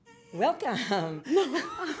Welcome. No,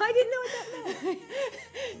 I didn't know what that meant.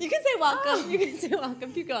 You can say welcome. You can say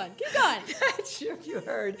welcome. Keep going. Keep going. I'm not sure if you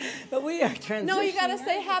heard, but we are transitioning. No, you got to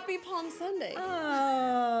say Happy Palm Sunday.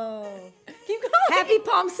 Oh. Keep going. Happy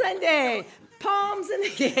Palm Sunday. Palms in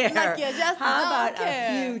the air. Like you just How don't about care.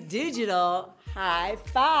 a few digital high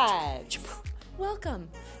fives? Welcome.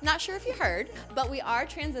 Not sure if you heard, but we are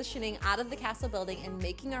transitioning out of the Castle building and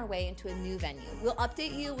making our way into a new venue. We'll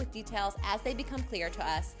update you with details as they become clear to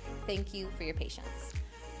us. Thank you for your patience.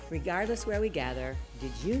 Regardless where we gather,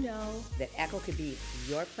 did you know that Echo could be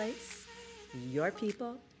your place, your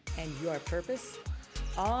people, and your purpose,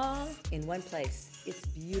 all in one place? It's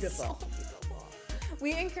beautiful. So beautiful.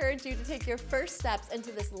 We encourage you to take your first steps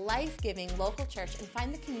into this life-giving local church and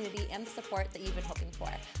find the community and the support that you've been hoping for.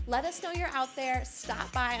 Let us know you're out there. Stop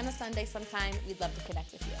by on a Sunday sometime. We'd love to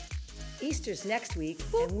connect with you. Easter's next week,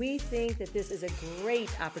 and we think that this is a great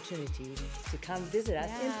opportunity to come visit us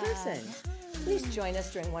in person. Please join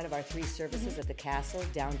us during one of our 3 services at the Castle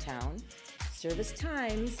downtown. Service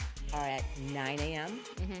times are at 9 a.m.,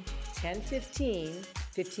 10:15,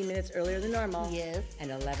 15 minutes earlier than normal, Yes.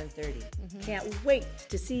 and 11:30. Can't wait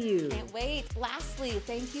to see you. Can't wait. Lastly,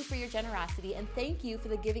 thank you for your generosity and thank you for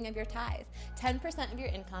the giving of your tithe. 10% of your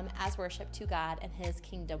income as worship to God and His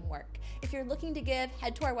kingdom work. If you're looking to give,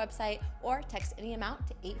 head to our website or text any amount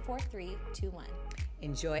to 84321.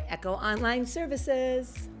 Enjoy Echo Online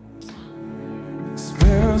services.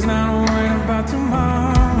 Sparrow's not worried about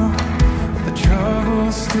tomorrow, the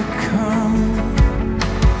troubles to come.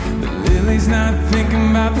 The lily's not thinking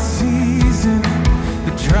about the season,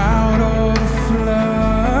 the drought or the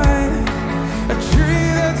flood. A tree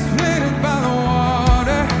that's planted by the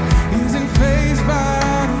water isn't fazed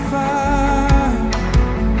by the fire.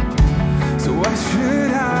 So why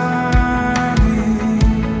should I be?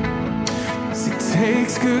 'Cause He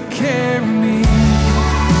takes good care of me.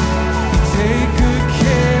 Take good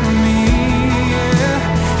care of me,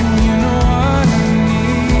 yeah. And you know what I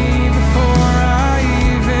need before I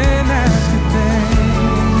even ask a thing.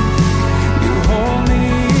 You hold me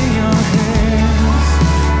in your hands,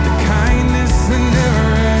 the kindness that never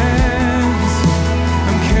ends.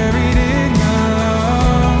 I'm carried in your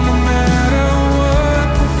love, no matter what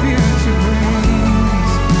the future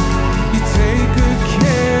brings. You take good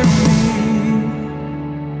care of me.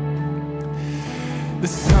 The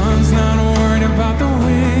sun's not worried about the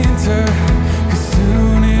winter, 'cause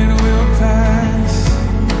soon it will pass.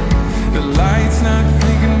 The light's not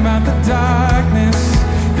thinking about the darkness,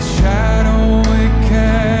 the shadow it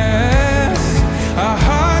casts. A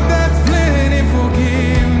heart that's planted in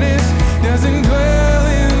forgiveness doesn't dwell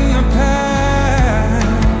in the past.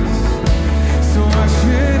 So why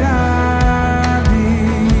should I be?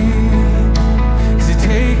 'Cause You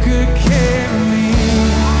take good care of me.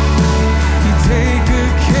 You take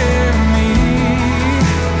good care of me,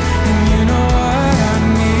 and you know what I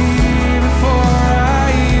need before I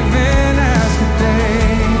even ask a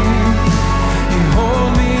thing. You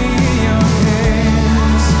hold me in your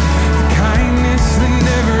hands, the kindness that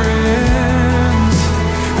never ends.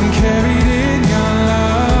 I'm carried in your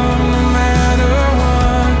love, no matter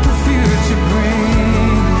what the future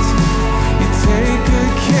brings. You take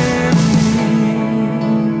good care of me.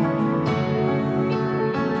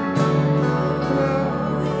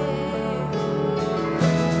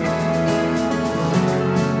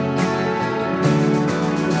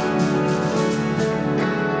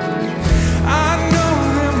 I know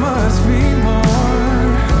there must be more,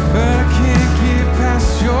 but I can't get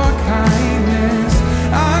past your kindness.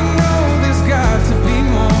 I know there's got to be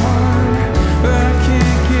more, but I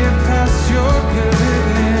can't get past your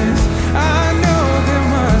goodness. I know there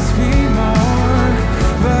must be more,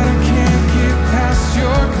 but I can't get past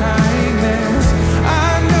your kindness.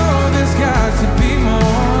 I know there's got to be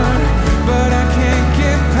more, but I can't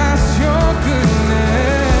get past your goodness.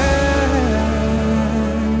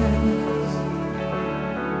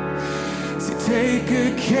 So take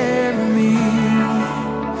good care of me.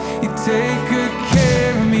 You take good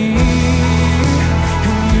care of me.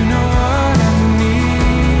 And you know what I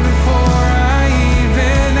need before I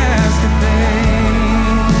even ask a thing.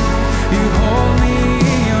 You hold me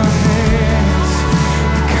in your hands,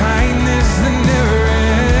 the kindness that never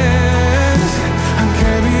ends. I'm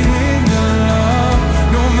carried in your love,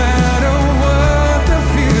 no matter what the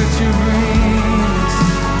future brings.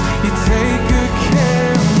 You take good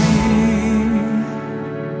care of me.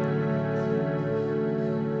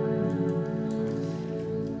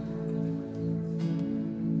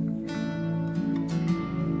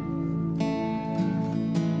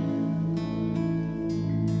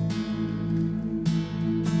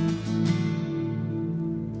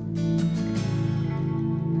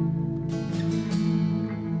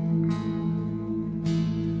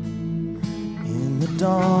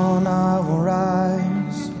 dawn I will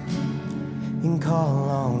rise and call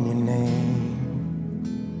on your name,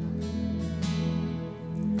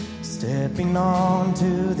 stepping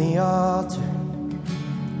onto the altar,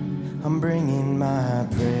 I'm bringing my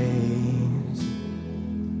praise.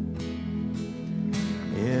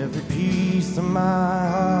 Every piece of my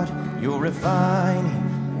heart you're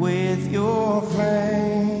refining with your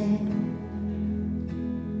flame.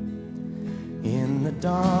 In the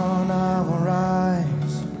dawn I will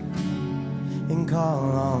rise and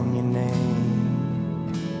call on your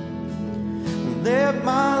name. Let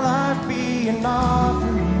my life be an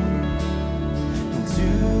offering to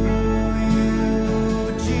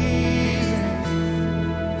you, Jesus.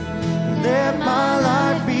 Let my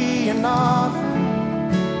life be an offering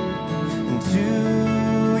to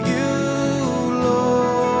you,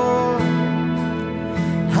 Lord.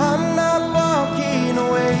 I'm not walking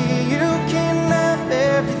away, you can have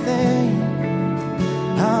everything.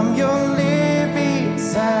 I'm your living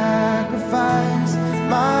sacrifice.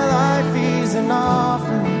 My life is an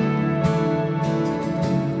offering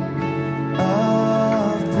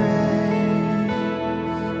of praise.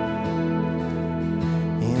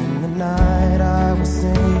 In the night I will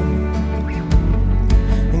sing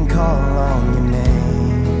and call on your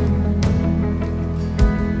name.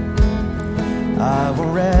 I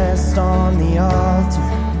will rest on the altar,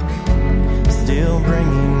 still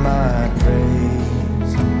bringing my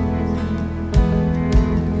praise.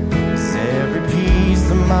 'Cause every piece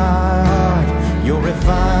of my heart you're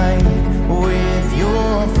refining with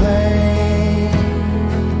your flame.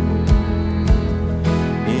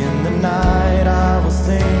 In the night I will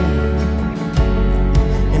sing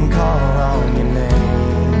and call on your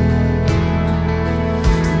name.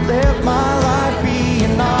 So let my life be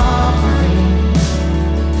an offering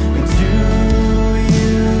to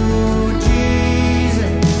you,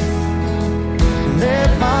 Jesus. Let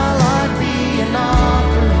my life be an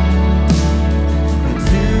offering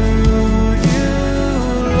to you,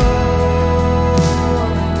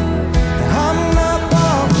 Lord. I'm not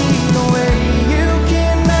walking away, you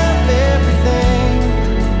can have everything.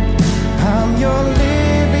 I'm your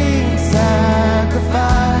living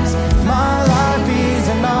sacrifice. My life is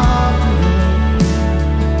an offering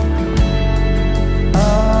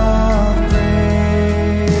of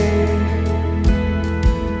praise.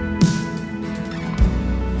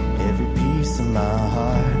 Every piece of my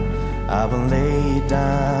heart I will lay it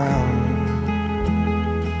down.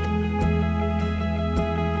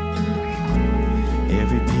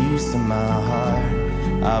 Every piece of my heart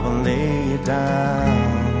I will lay it down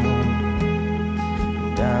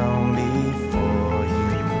before you.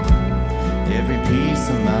 Every piece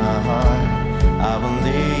of my heart I will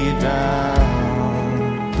lay it down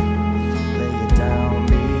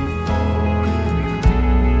before you.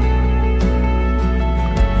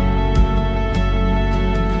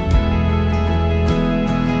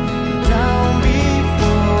 Down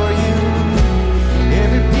before you.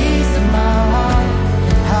 Every piece of my heart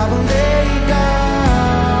I will lay down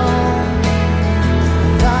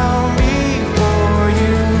before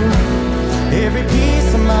you. Every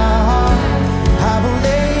piece of my heart I will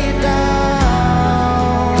lay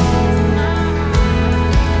down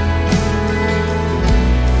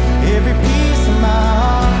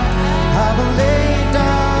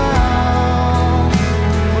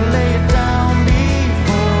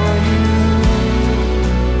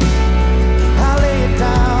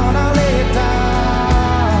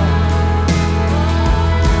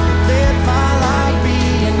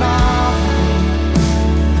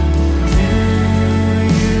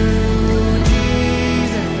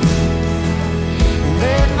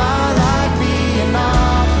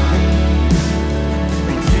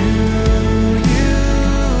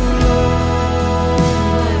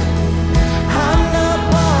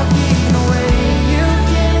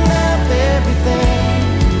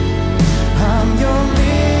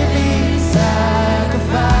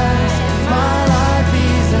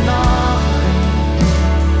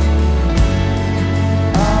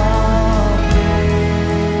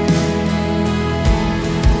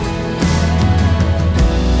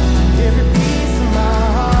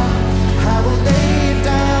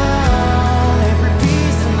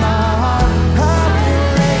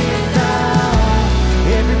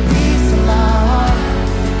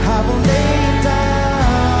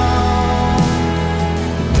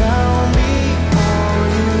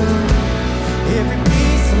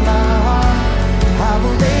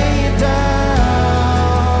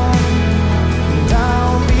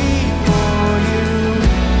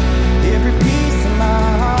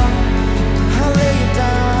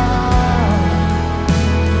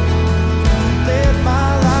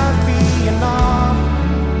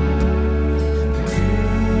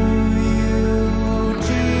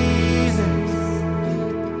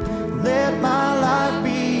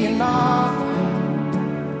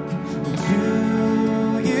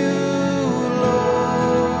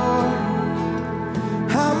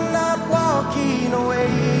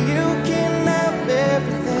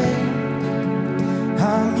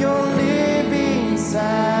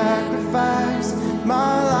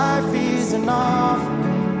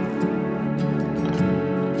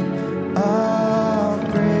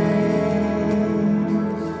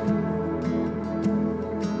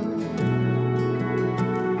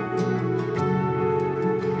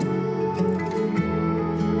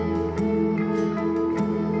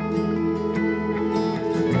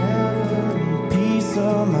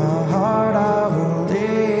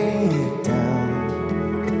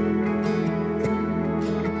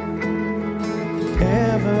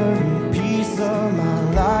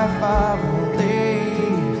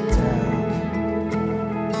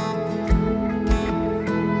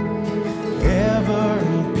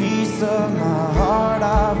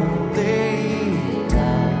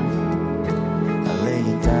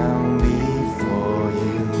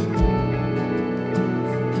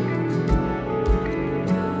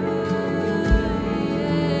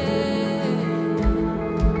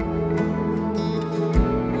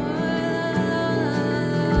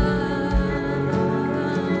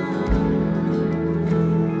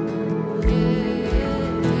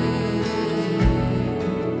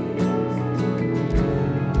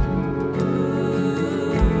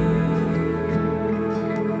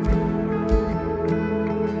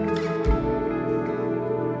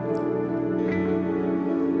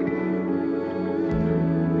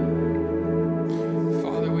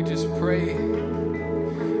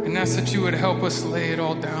would help us lay it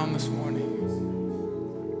all down this morning.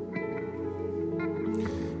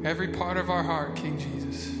 Every part of our heart, King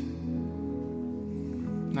Jesus.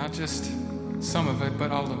 Not just some of it,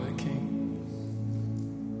 but all of it, King.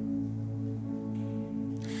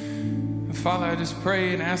 And Father, I just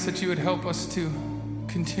pray and ask that you would help us to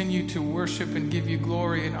continue to worship and give you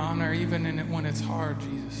glory and honor, even when it's hard,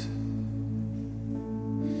 Jesus.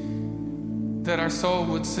 That our soul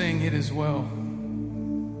would sing, "It is well,"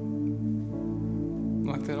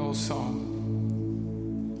 like that old song.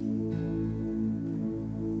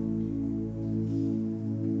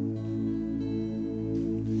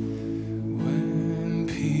 When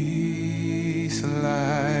peace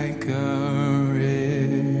like a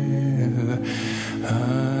river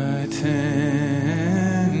attended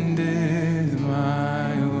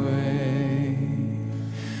my way,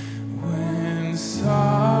 when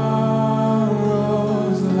sorrows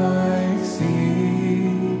like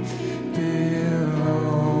sea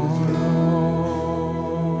billow low,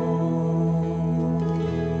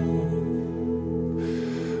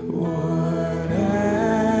 whatever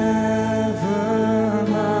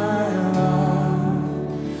my lot,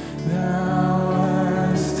 thou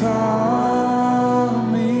hast taught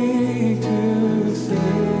me to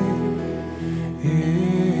say,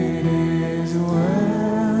 it is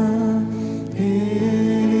well,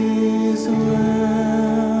 it is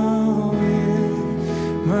well with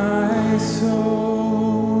my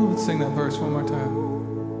soul. Let's sing that verse one more time.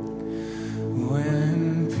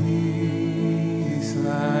 When peace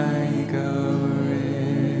like a river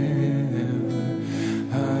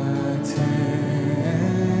attendeth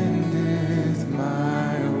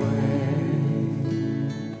my way,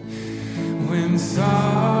 when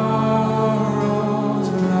sorrows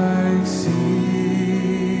like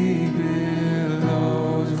sea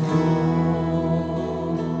billows roll,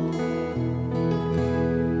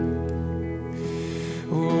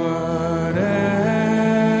 whatever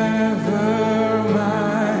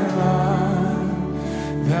my lot,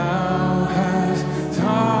 thou hast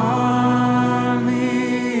taught me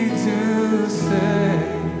to say,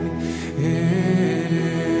 it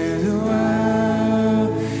is well,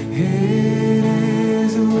 it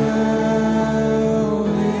is well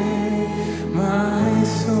with my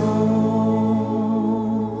soul.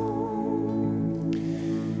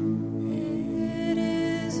 It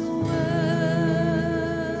is well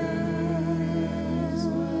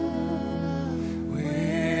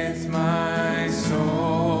with my soul.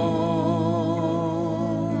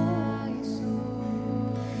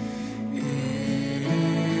 It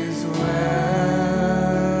is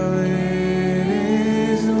well, it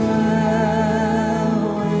is well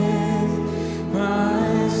with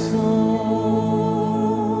my soul.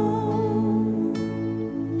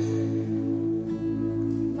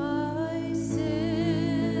 My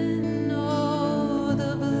sin, oh,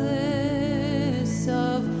 the bliss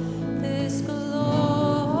of this glorious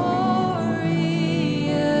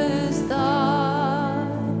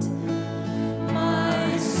thought.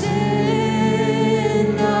 My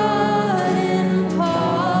sin, not in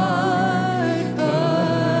part,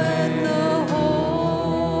 but the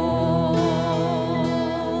whole,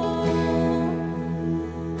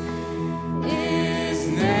 is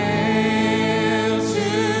nailed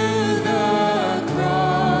to the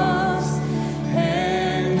cross,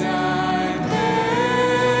 and I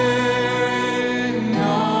bear it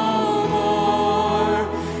no more.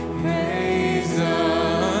 Praise the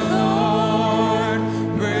Lord,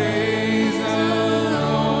 praise the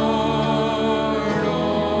Lord,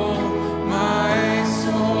 oh my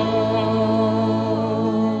soul.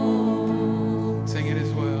 Sing, it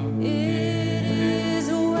as well. It is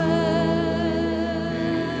well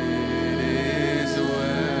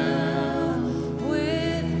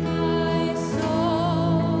with my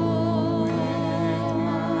soul.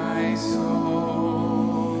 My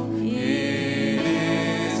soul. It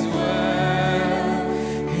is well.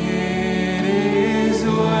 It is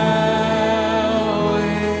well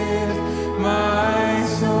with my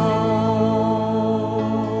soul.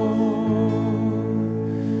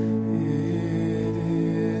 It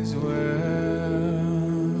is well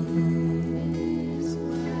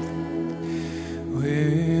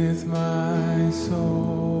with my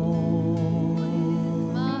soul.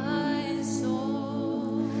 My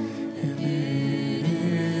soul. And it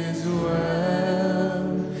is well.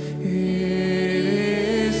 It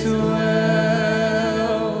is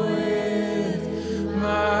well with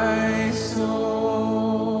my soul.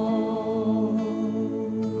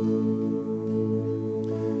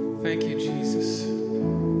 Thank you, Jesus,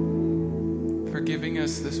 for giving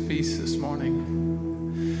us this peace this morning.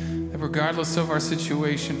 That regardless of our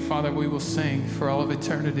situation, Father, we will sing for all of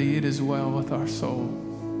eternity, it is well with our soul.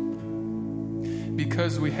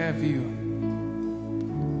 Because we have you.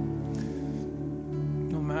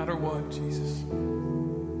 No matter what, Jesus.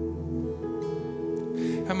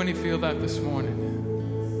 How many feel that this morning?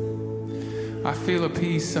 I feel a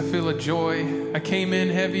peace, I feel a joy. I came in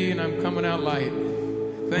heavy and I'm coming out light.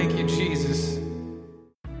 Thank you, Jesus.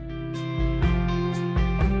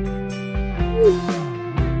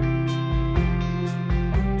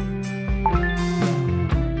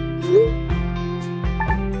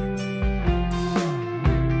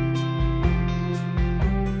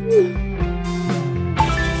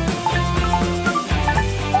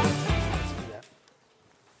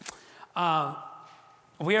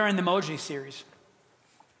 We are in the Emoji series,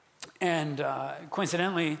 and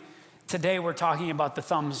coincidentally, today we're talking about the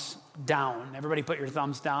thumbs down. Everybody put your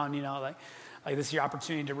thumbs down, you know, like this is your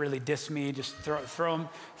opportunity to really diss me, just throw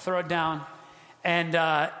it down. And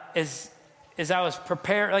as I was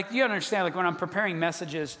prepared, like you understand, like when I'm preparing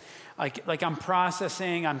messages, like I'm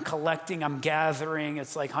processing, I'm collecting, I'm gathering.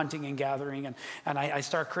 It's like hunting and gathering, and I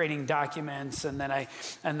start creating documents, and then I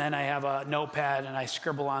have a notepad and I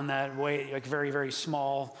scribble on that way, like very, very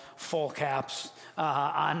small, full caps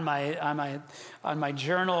on my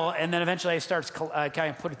journal, and then eventually I start kind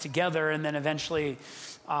of put it together, and then eventually.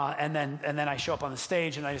 And then I show up on the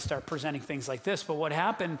stage and I just start presenting things like this. But what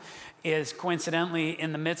happened is, coincidentally,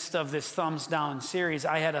 in the midst of this thumbs down series,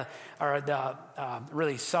 I had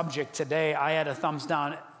really subject today. I had a thumbs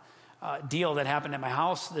down deal that happened at my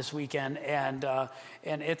house this weekend, and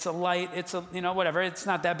it's whatever. It's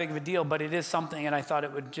not that big of a deal, but it is something. And I thought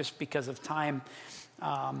it would, just because of time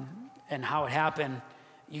and how it happened,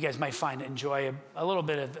 you guys might enjoy a little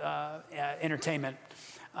bit of entertainment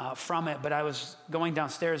from it. But I was going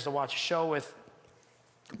downstairs to watch a show with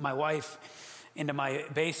my wife into my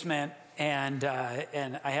basement, and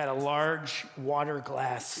I had a large water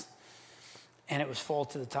glass, and it was full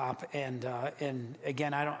to the top. And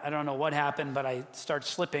again, I don't know what happened, but I start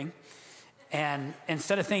slipping. And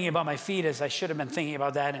instead of thinking about my feet as I should have been thinking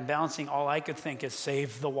about that and balancing, all I could think is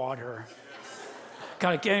save the water.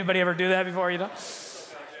 God, anybody ever do that before, you know?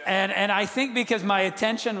 And I think because my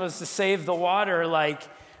attention was to save the water, like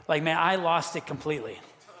man, I lost it completely.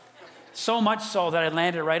 So much so that I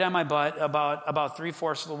landed right on my butt about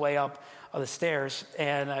 3/4 of the way up the stairs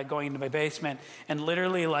and going into my basement. And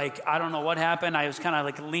literally, I don't know what happened. I was kind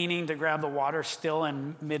of leaning to grab the water still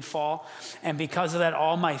in mid-fall. And because of that,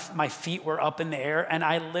 all my feet were up in the air. And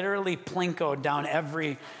I literally plinkoed down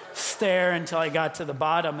every stair until I got to the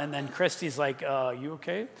bottom. And then Christy's like, you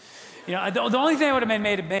okay? You know, the only thing that would have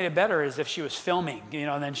made it better is if she was filming, you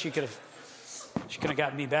know, and then she could have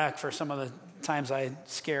gotten me back for some of the times I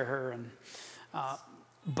scare her.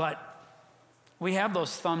 But we have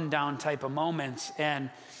those thumb down type of moments, and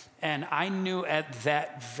I knew at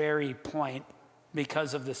that very point,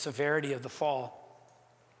 because of the severity of the fall.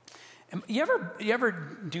 You ever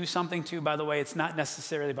do something too? By the way, it's not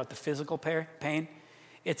necessarily about the physical pain.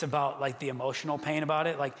 It's about the emotional pain about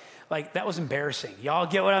it. Like that was embarrassing. Y'all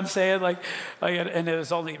get what I'm saying? And it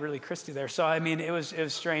was only really Christy there. So I mean, it was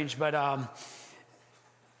strange. But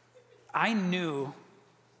I knew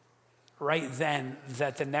right then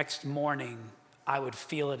that the next morning I would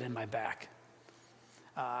feel it in my back.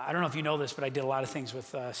 I don't know if you know this, but I did a lot of things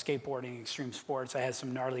with skateboarding, extreme sports. I had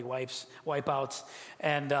some gnarly wipeouts,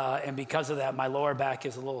 and because of that, my lower back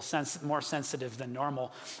is a little more sensitive than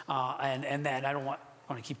normal. And then I don't want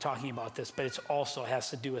to keep talking about this, but it also has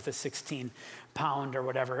to do with a 16-pound or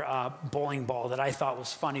whatever bowling ball that I thought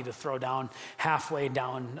was funny to throw down halfway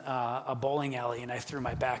down a bowling alley, and I threw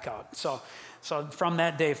my back out. So from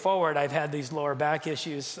that day forward, I've had these lower back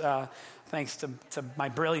issues thanks to my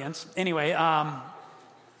brilliance. Anyway,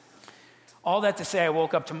 all that to say, I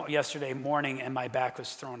woke up yesterday morning and my back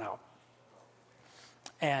was thrown out.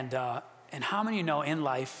 And how many know in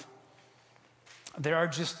life, there are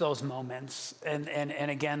just those moments, and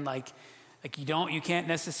again, you can't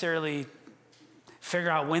necessarily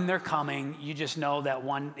figure out when they're coming. You just know that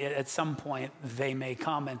at some point they may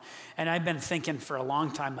come. And I've been thinking for a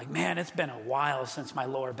long time, man, it's been a while since my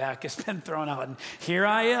lower back has been thrown out, and here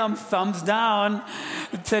I am, thumbs down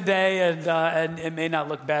today. And it may not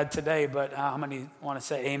look bad today, but how many want to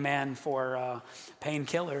say amen for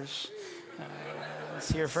painkillers?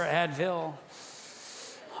 It's here for Advil.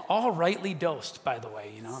 All rightly dosed, by the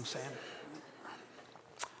way, you know what I'm saying?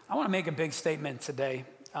 I want to make a big statement today.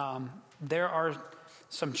 There are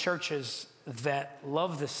some churches that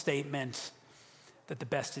love the statement that the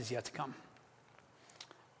best is yet to come.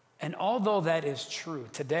 And although that is true,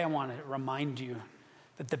 today I want to remind you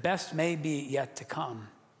that the best may be yet to come,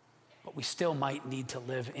 but we still might need to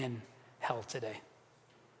live in hell today.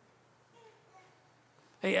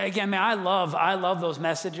 Again, man, I love those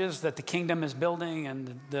messages that the kingdom is building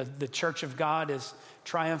and the church of God is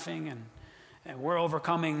triumphing and we're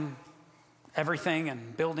overcoming everything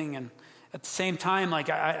and building. And at the same time,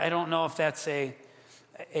 like I don't know if that's a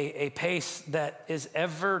pace that is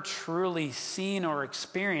ever truly seen or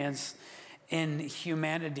experienced in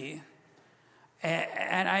humanity.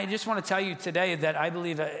 And I just want to tell you today that I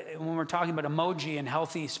believe when we're talking about emoji and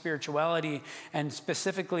healthy spirituality, and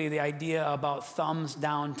specifically the idea about thumbs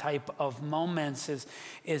down type of moments, is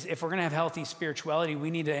if we're going to have healthy spirituality, we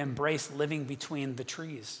need to embrace living between the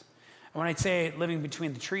trees. And when I say living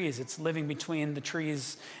between the trees, it's living between the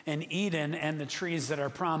trees in Eden and the trees that are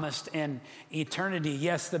promised in eternity.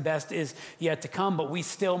 Yes, the best is yet to come, but we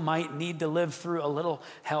still might need to live through a little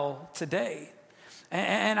hell today.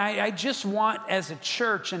 And I just want, as a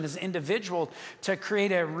church and as individuals, to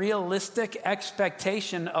create a realistic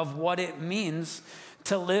expectation of what it means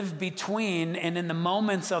to live between and in the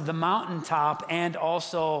moments of the mountaintop and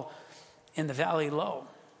also in the valley low.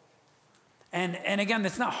 And again,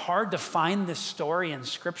 it's not hard to find this story in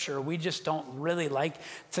Scripture. We just don't really like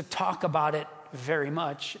to talk about it very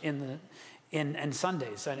much in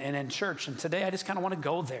Sundays and in church. And today I just kind of want to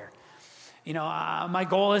go there. You know, my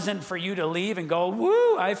goal isn't for you to leave and go,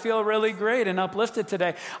 woo, I feel really great and uplifted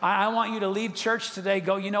today. I want you to leave church today,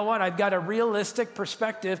 go, you know what? I've got a realistic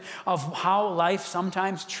perspective of how life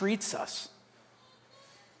sometimes treats us.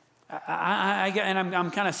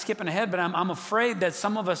 I'm kind of skipping ahead, but I'm afraid that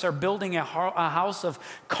some of us are building a house of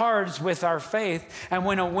cards with our faith, and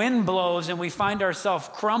when a wind blows and we find ourselves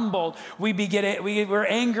crumbled, we're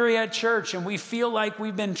angry at church, and we feel like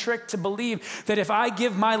we've been tricked to believe that if I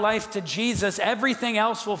give my life to Jesus, everything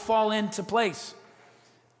else will fall into place,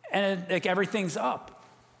 and like everything's up.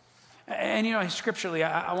 And you know, scripturally,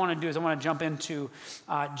 I want to jump into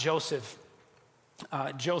Joseph,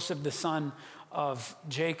 the son of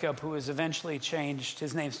Jacob, who is eventually changed,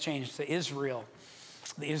 his name's changed to Israel,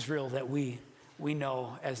 the Israel that we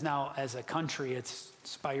know as now as a country. It's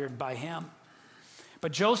inspired by him.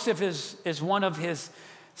 But Joseph is one of his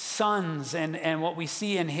sons, and what we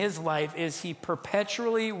see in his life is he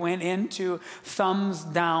perpetually went into thumbs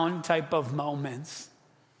down type of moments.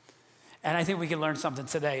 And I think we can learn something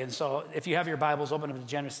today. And so if you have your Bibles, open up to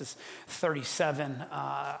Genesis 37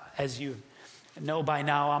 as you know by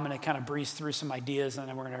now. I'm going to kind of breeze through some ideas, and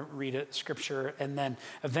then we're going to read a scripture, and then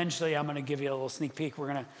eventually I'm going to give you a little sneak peek. We're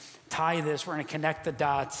going to tie this, we're going to connect the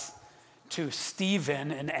dots to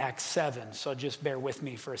Stephen in Acts 7, so just bear with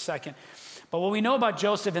me for a second. But what we know about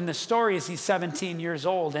Joseph in the story is he's 17 years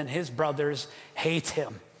old, and his brothers hate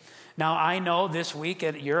him. Now, I know this week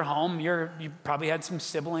at your home, you probably had some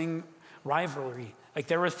sibling rivalry. Like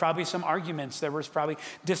there was probably some arguments. There was probably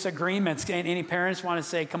disagreements. Any parents want to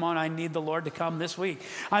say, come on, I need the Lord to come this week.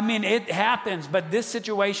 I mean, it happens, but this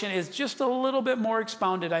situation is just a little bit more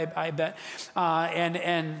expounded, I bet.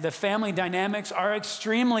 And the family dynamics are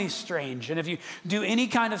extremely strange. And if you do any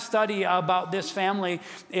kind of study about this family,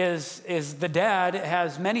 is the dad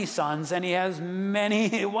has many sons and he has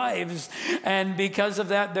many wives. And because of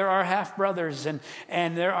that, there are half brothers and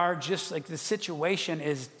there are just like the situation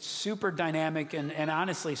is super dynamic and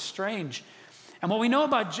honestly strange. And what we know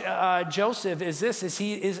about Joseph is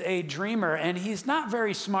he is a dreamer, and he's not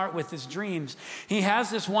very smart with his dreams. He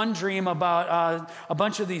has this one dream about a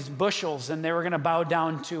bunch of these bushels, and they were going to bow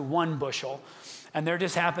down to one bushel. And there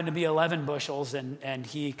just happened to be 11 bushels, and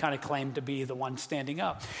he kind of claimed to be the one standing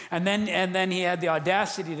up. And then he had the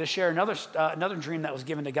audacity to share another dream that was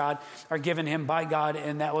given to God, or given him by God,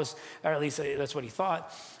 and that was, or at least that's what he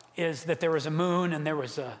thought, is that there was a moon and there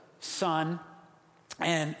was a sun,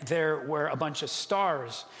 and there were a bunch of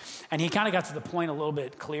stars. And he kind of got to the point a little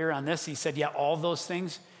bit clear on this. He said, yeah, all those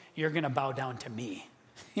things, you're going to bow down to me.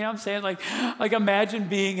 You know what I'm saying? Like imagine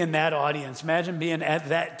being in that audience. Imagine being at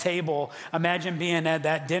that table. Imagine being at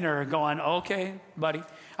that dinner going, okay, buddy.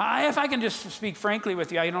 If I can just speak frankly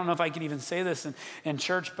with you, I don't know if I can even say this in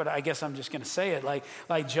church, but I guess I'm just going to say it. Like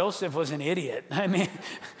Joseph was an idiot. I mean,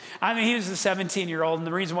 he was a 17-year-old, and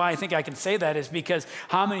the reason why I think I can say that is because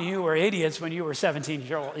how many of you were idiots when you were 17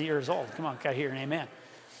 years old? Come on, can I hear an amen?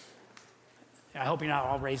 I hope you're not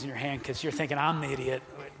all raising your hand because you're thinking I'm the idiot,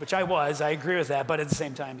 which I was. I agree with that, but at the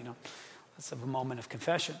same time, let's have a moment of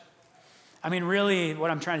confession. I mean, really, what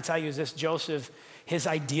I'm trying to tell you is this: Joseph, his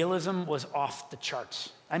idealism was off the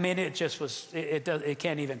charts. I mean, it just was. It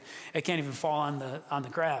can't even fall on the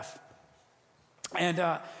graph. And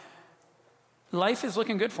life is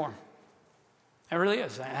looking good for him. It really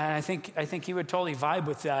is. And I think he would totally vibe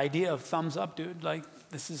with the idea of thumbs up, dude. Like,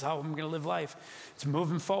 this is how I'm going to live life. It's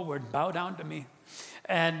moving forward. Bow down to me.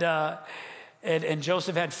 And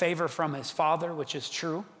Joseph had favor from his father, which is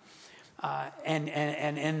true.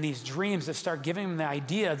 And these dreams that start giving him the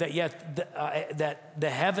idea that that the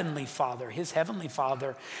heavenly Father, his heavenly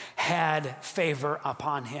Father, had favor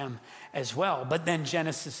upon him as well. But then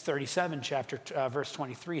Genesis 37, verse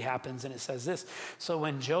 23 happens, and it says this: so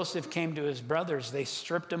when Joseph came to his brothers, they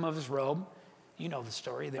stripped him of his robe. You know the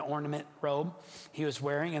story, the ornament robe he was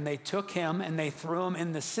wearing, and they took him and they threw him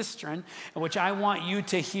in the cistern, which I want you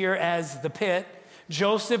to hear as the pit.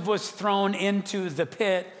 Joseph was thrown into the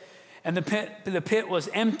pit, and the pit was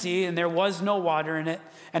empty, and there was no water in it.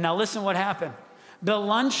 And now listen what happened. The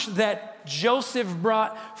lunch that Joseph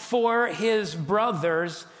brought for his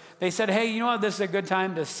brothers, they said, hey, you know what? This is a good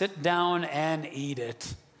time to sit down and eat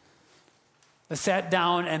it. They sat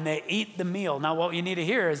down and they eat the meal. Now what you need to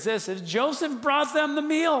hear is this, is Joseph brought them the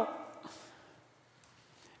meal.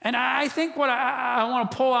 And I think what I want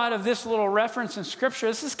to pull out of this little reference in Scripture,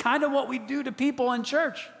 this is kind of what we do to people in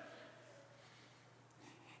church.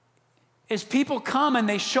 Is people come and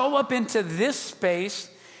they show up into this space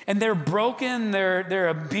and they're broken, they're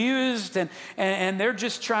abused, and they're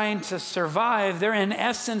just trying to survive. They're in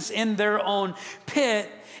essence in their own pit,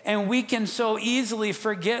 and we can so easily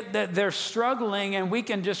forget that they're struggling, and we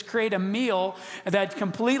can just create a meal that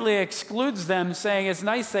completely excludes them, saying it's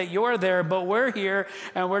nice that you're there, but we're here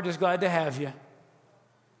and we're just glad to have you.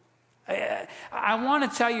 I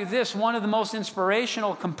want to tell you this, one of the most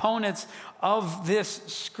inspirational components of this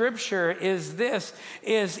scripture is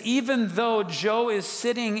even though Joe is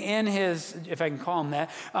sitting in his, if I can call him that,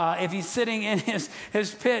 if he's sitting in his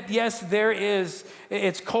pit, yes,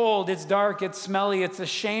 it's cold, it's dark, it's smelly, it's a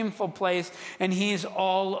shameful place, and he's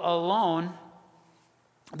all alone,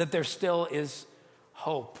 that there still is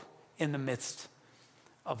hope in the midst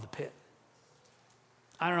of the pit.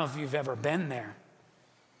 I don't know if you've ever been there,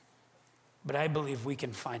 but I believe we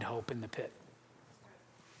can find hope in the pit.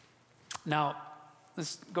 Now,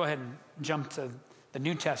 let's go ahead and jump to the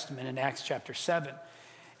New Testament in Acts chapter 7.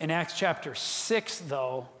 In Acts chapter 6,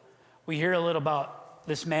 though, we hear a little about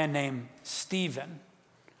this man named Stephen.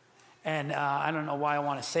 And I don't know why I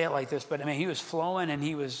want to say it like this, but I mean, he was flowing and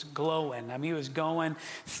he was glowing. I mean, he was going.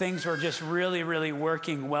 Things were just really, really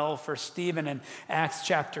working well for Stephen in Acts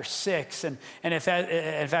chapter 6. And in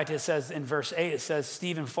fact, it says in verse 8, it says,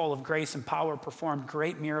 Stephen, full of grace and power, performed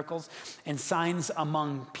great miracles and signs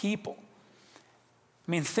among people.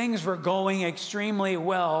 I mean, things were going extremely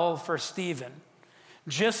well for Stephen.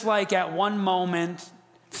 Just like at one moment,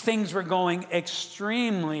 things were going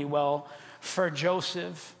extremely well for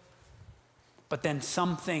Joseph. But then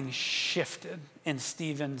something shifted in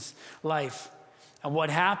Stephen's life. And what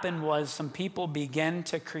happened was some people began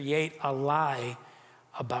to create a lie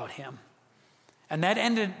about him. And that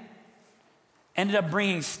ended up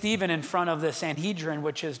bringing Stephen in front of the Sanhedrin,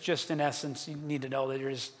 which is just in essence, you need to know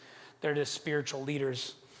that they're just spiritual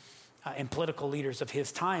leaders and political leaders of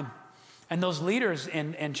his time. And those leaders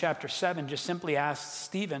in chapter 7 just simply asked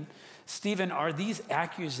Stephen, are these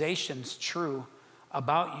accusations true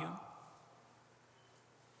about you?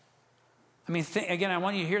 I mean, again, I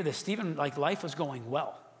want you to hear this. Stephen, life was going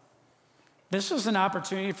well. This was an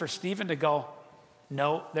opportunity for Stephen to go,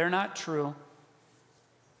 no, they're not true.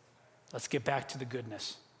 Let's get back to the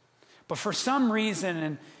goodness. But for some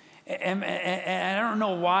reason, and I don't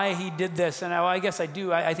know why he did this, and I guess I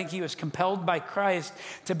do. I think he was compelled by Christ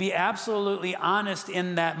to be absolutely honest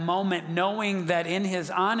in that moment, knowing that in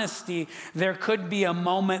his honesty, there could be a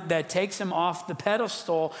moment that takes him off the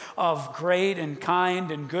pedestal of great and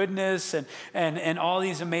kind and goodness and all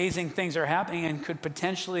these amazing things are happening and could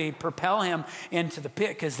potentially propel him into the pit,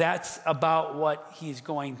 because that's about what he's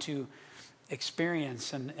going to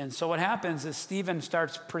experience. And so what happens is Stephen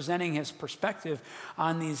starts presenting his perspective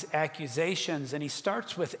on these accusations, and he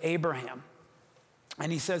starts with Abraham.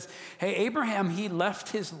 And he says, hey, Abraham, he left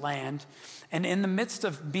his land, and in the midst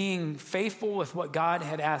of being faithful with what God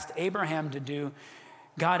had asked Abraham to do,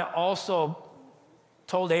 God also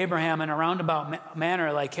told Abraham in a roundabout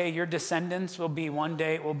manner, hey, your descendants will be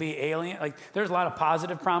alien. There's a lot of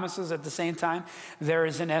positive promises at the same time. There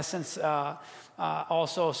is, in essence,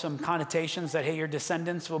 also some connotations that, hey, your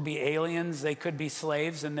descendants will be aliens. They could be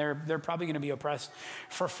slaves, and they're probably going to be oppressed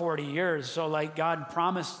for 40 years. So, God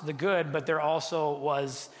promised the good, but there also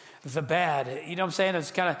was the bad. You know what I'm saying?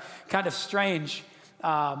 It's kind of strange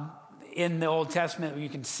in the Old Testament. You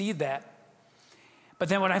can see that. But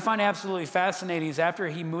then what I find absolutely fascinating is after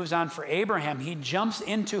he moves on for Abraham, he jumps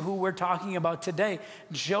into who we're talking about today,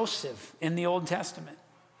 Joseph in the Old Testament.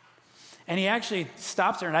 And he actually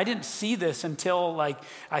stops there, and I didn't see this until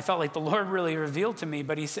I felt like the Lord really revealed to me,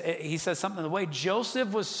 but he says something the way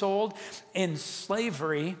Joseph was sold in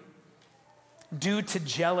slavery due to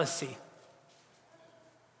jealousy.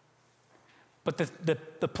 But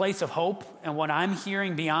the place of hope and what I'm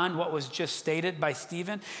hearing beyond what was just stated by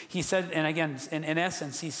Stephen, he said, and again, in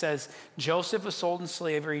essence, he says, Joseph was sold in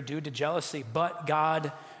slavery due to jealousy, but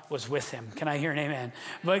God was with him. Can I hear an amen?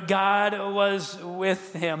 But God was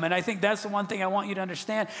with him. And I think that's the one thing I want you to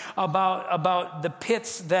understand about the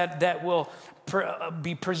pits that will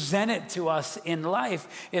be presented to us in life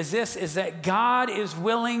is that God is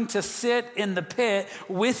willing to sit in the pit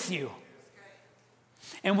with you.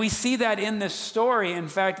 And we see that in this story. In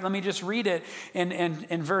fact, let me just read it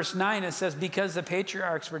in verse 9. It says, because the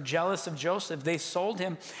patriarchs were jealous of Joseph, they sold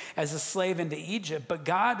him as a slave into Egypt, but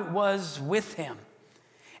God was with him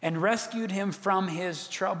and rescued him from his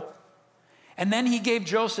trouble. And then he gave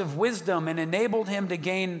Joseph wisdom and enabled him to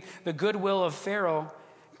gain the goodwill of Pharaoh,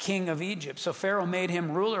 king of Egypt. So Pharaoh made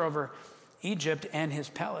him ruler over Egypt and his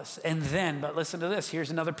palace. And then, but listen to this, here's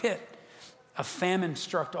another pit. A famine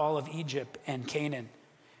struck all of Egypt and Canaan,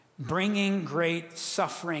 bringing great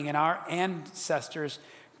suffering, and our ancestors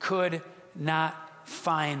could not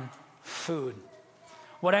find food.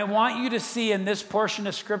 What I want you to see in this portion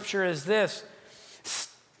of scripture is this.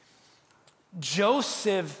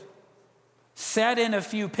 Joseph sat in a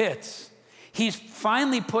few pits. He's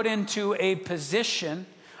finally put into a position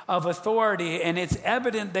of authority, and it's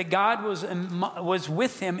evident that God was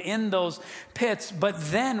with him in those pits. But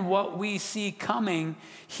then what we see coming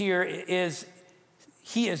here is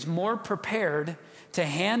he is more prepared to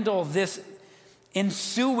handle this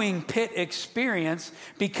ensuing pit experience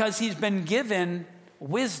because he's been given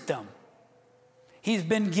wisdom. He's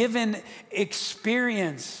been given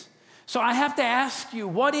experience. So I have to ask you,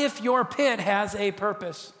 what if your pit has a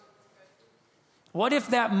purpose? What if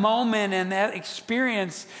that moment and that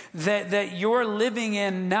experience that you're living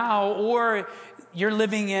in now or you're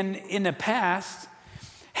living in the past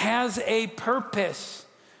has a purpose?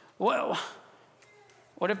 Well,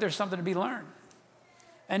 what if there's something to be learned?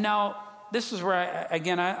 And now, this is where,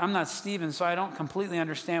 I'm not Stephen, so I don't completely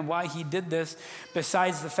understand why he did this,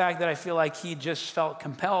 besides the fact that I feel like he just felt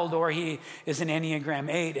compelled, or he is an Enneagram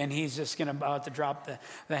 8, and he's just about to drop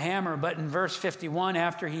the hammer. But in verse 51,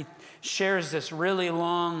 after he shares this really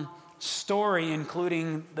long story,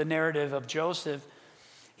 including the narrative of Joseph,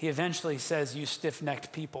 he eventually says, you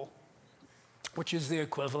stiff-necked people, which is the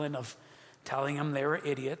equivalent of telling them they were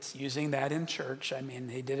idiots, using that in church. I mean,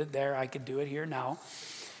 they did it there. I could do it here now.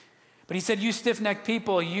 But he said, you stiff-necked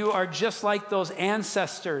people, you are just like those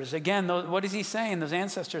ancestors. Again, what is he saying? Those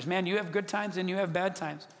ancestors, man, you have good times and you have bad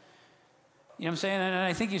times. You know what I'm saying? And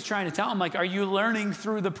I think he's trying to tell them, are you learning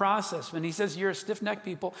through the process? When he says you're a stiff-necked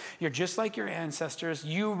people, you're just like your ancestors.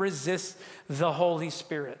 You resist the Holy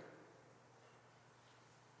Spirit.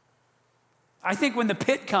 I think when the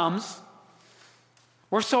pit comes,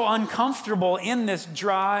 we're so uncomfortable in this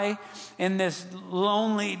dry, in this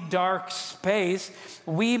lonely, dark space.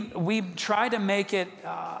 We try to make it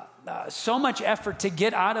so much effort to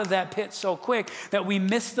get out of that pit so quick that we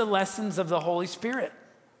miss the lessons of the Holy Spirit.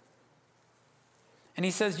 And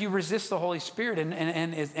he says, you resist the Holy Spirit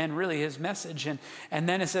and really his message. And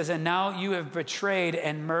then it says, and now you have betrayed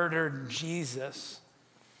and murdered Jesus.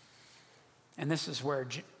 And this is where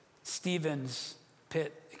Stephen's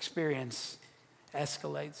pit experience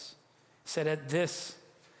escalates. Said at this,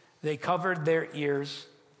 they covered their ears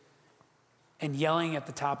and yelling at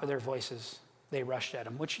the top of their voices, they rushed at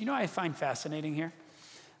him, which, I find fascinating here.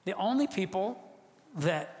 The only people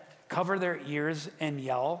that cover their ears and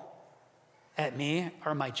yell at me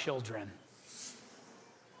are my children.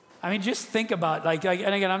 I mean, just think about, and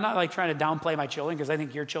again, I'm not trying to downplay my children, because I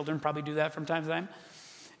think your children probably do that from time to time.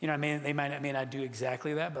 I mean, they may not do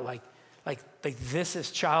exactly that, but like this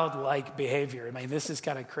is childlike behavior. I mean, this is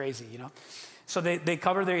kind of crazy, So they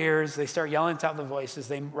cover their ears, they start yelling at the top of their voices,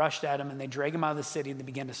 they rushed at him, and they drag him out of the city, and they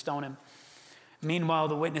began to stone him. Meanwhile,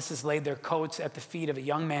 the witnesses laid their coats at the feet of a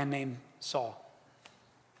young man named Saul,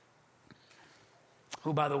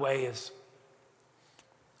 who, by the way, is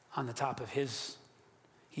on the top of he's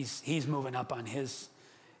moving up on his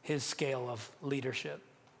scale of leadership.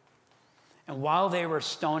 And while they were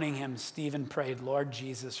stoning him, Stephen prayed, Lord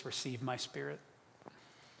Jesus, receive my spirit.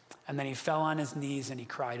 And then he fell on his knees and he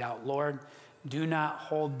cried out, Lord, do not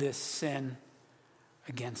hold this sin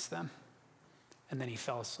against them. And then he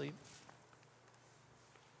fell asleep.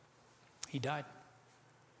 He died.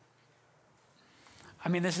 I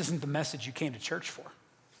mean, this isn't the message you came to church for.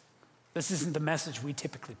 This isn't the message we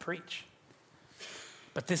typically preach.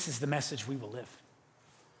 But this is the message we will live.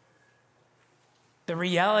 The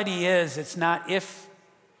reality is, it's not if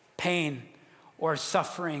pain or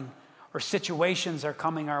suffering or situations are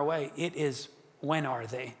coming our way. It is, when are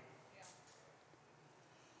they?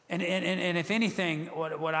 And if anything,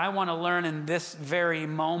 what I want to learn in this very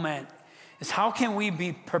moment is how can we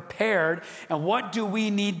be prepared, and what do we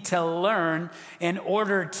need to learn in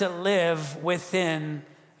order to live within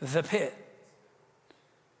the pit?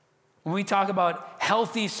 When we talk about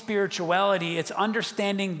healthy spirituality, it's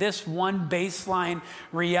understanding this one baseline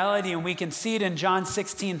reality, and we can see it in John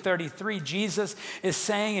 16:33. Jesus is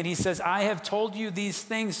saying it. He says, I have told you these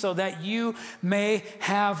things so that you may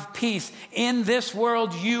have peace. In this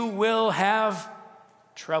world you will have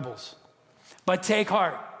troubles, but take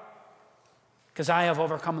heart, because I have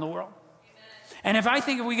overcome the world. And if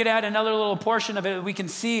we could add another little portion of it, we can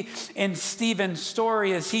see in Stephen's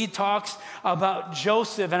story as he talks about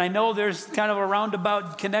Joseph. And I know there's kind of a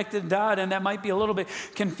roundabout connected dot, and that might be a little bit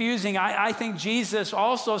confusing. I think Jesus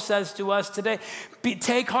also says to us today,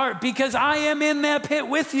 take heart, because I am in that pit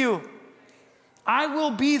with you. I will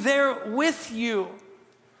be there with you.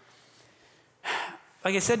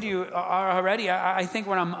 Like I said to you already, I think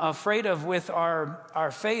what I'm afraid of with our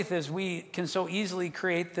faith is we can so easily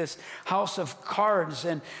create this house of cards,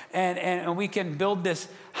 and we can build this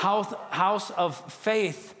house of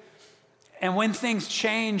faith. And when things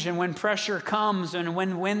change and when pressure comes and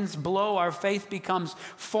when winds blow, our faith becomes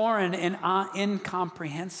foreign and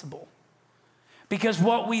incomprehensible. Because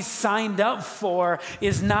what we signed up for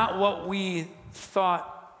is not what we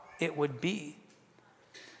thought it would be.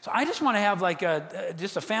 So I just want to have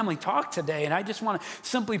just a family talk today, and I just want to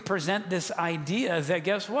simply present this idea that,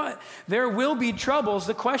 guess what? There will be troubles.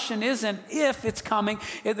 The question isn't if it's coming.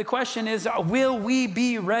 The question is, will we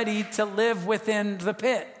be ready to live within the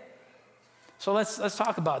pit? So let's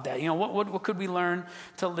talk about that. What could we learn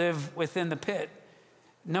to live within the pit?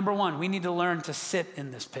 Number one, we need to learn to sit in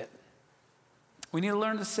this pit. We need to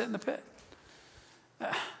learn to sit in the pit.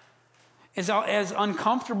 As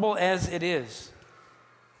uncomfortable as it is.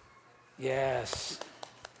 Yes,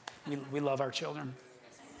 we love our children.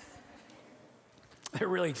 They're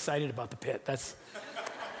really excited about the pit.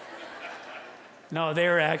 No,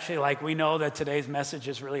 they're actually we know that today's message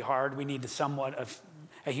is really hard. We need somewhat of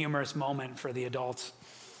a humorous moment for the adults.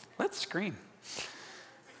 Let's scream.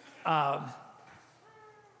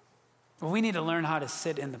 We need to learn how to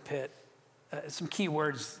sit in the pit. Some key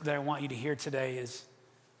words that I want you to hear today is,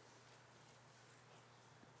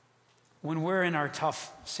 when we're in our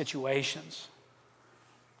tough situations,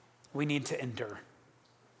 we need to endure.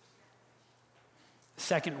 The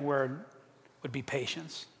second word would be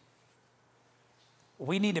patience.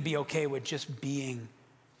 We need to be okay with just being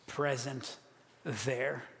present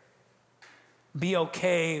there. Be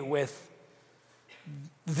okay with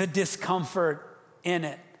the discomfort in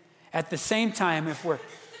it. At the same time, if we're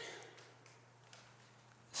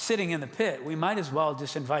sitting in the pit, we might as well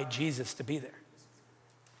just invite Jesus to be there.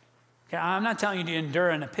 I'm not telling you to endure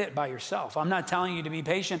in a pit by yourself. I'm not telling you to be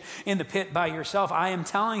patient in the pit by yourself. I am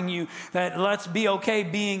telling you that let's be okay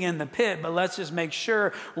being in the pit, but let's just make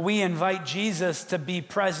sure we invite Jesus to be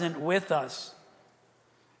present with us.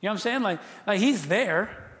 You know what I'm saying? Like he's there,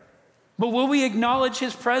 but will we acknowledge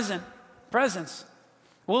his presence?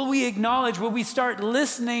 Will we start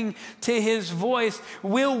listening to his voice?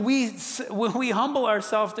 Will we humble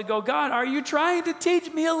ourselves to go, God, are you trying to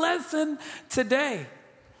teach me a lesson today?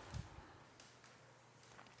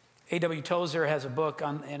 A.W. Tozer has a book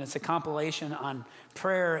and it's a compilation on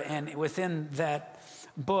prayer, and within that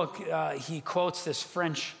book, he quotes this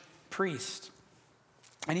French priest,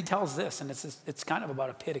 and he tells this, and it's kind of about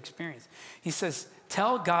a pit experience. He says,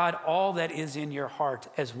 tell God all that is in your heart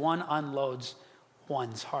as one unloads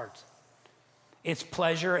one's heart. It's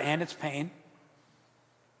pleasure and it's pain,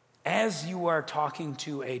 as you are talking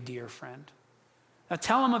to a dear friend. Now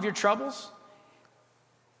tell him of your troubles,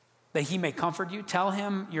 that he may comfort you. Tell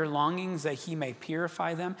him your longings, that he may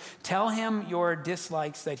purify them. Tell him your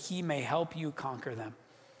dislikes, that he may help you conquer them.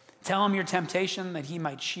 Tell him your temptation, that he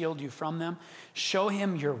might shield you from them. Show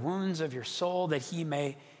him your wounds of your soul, that he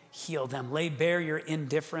may heal them. Lay bare your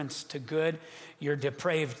indifference to good, your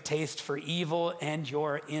depraved taste for evil, and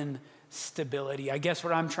your instability. I guess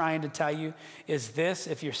what I'm trying to tell you is this: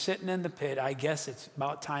 if you're sitting in the pit, I guess it's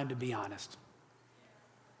about time to be honest.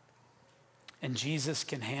 And Jesus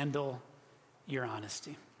can handle your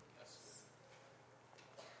honesty.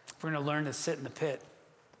 If we're going to learn to sit in the pit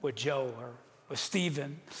with Joe or with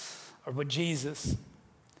Stephen or with Jesus,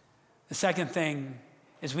 the second thing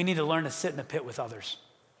is we need to learn to sit in the pit with others.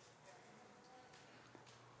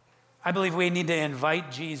 I believe we need to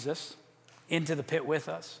invite Jesus into the pit with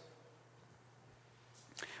us.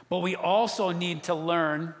 But we also need to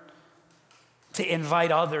learn to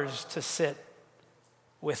invite others to sit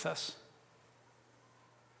with us.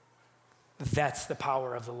 That's the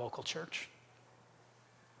power of the local church.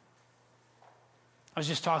 I was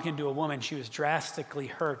just talking to a woman. She was drastically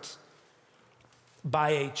hurt by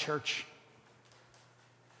a church.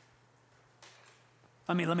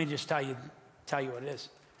 Let me just tell you what it is.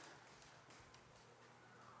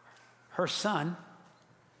 Her son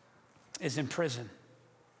is in prison.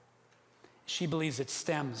 She believes it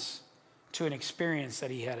stems to an experience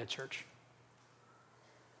that he had at church.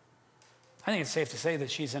 I think it's safe to say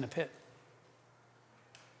that she's in a pit.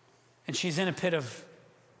 And she's in a pit of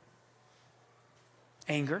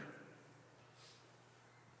anger,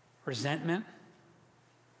 resentment,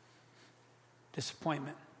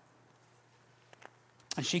 disappointment.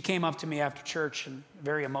 And she came up to me after church and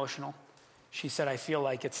very emotional. She said, I feel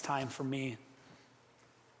like it's time for me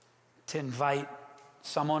to invite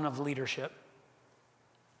someone of leadership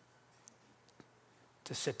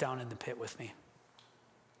to sit down in the pit with me.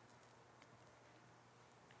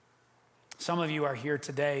 Some of you are here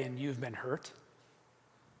today and you've been hurt.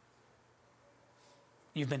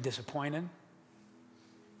 You've been disappointed.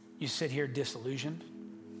 You sit here disillusioned.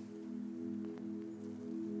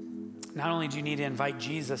 Not only do you need to invite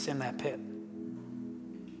Jesus in that pit,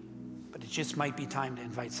 but it just might be time to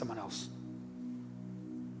invite someone else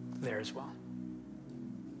there as well.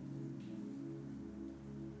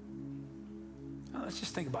 Now, let's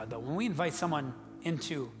just think about it though. When we invite someone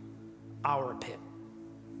into our pit,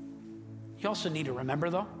 you also need to remember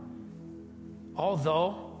though,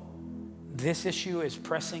 although this issue is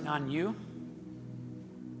pressing on you,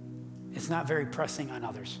 it's not very pressing on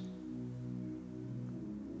others.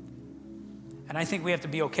 And I think we have to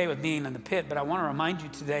be okay with being in the pit, but I want to remind you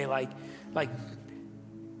today, like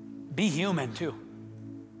be human too.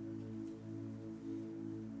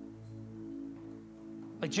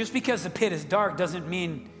 Like just because the pit is dark doesn't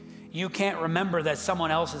mean you can't remember that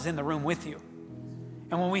someone else is in the room with you.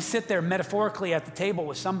 And when we sit there metaphorically at the table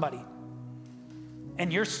with somebody,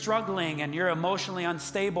 and you're struggling and you're emotionally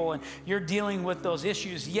unstable and you're dealing with those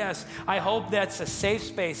issues, yes, I hope that's a safe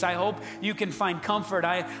space. I hope you can find comfort.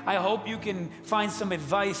 I hope you can find some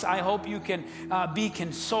advice. I hope you can be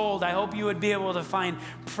consoled. I hope you would be able to find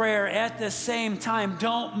prayer. At the same time,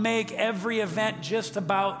 don't make every event just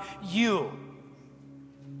about you.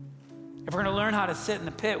 If we're going to learn how to sit in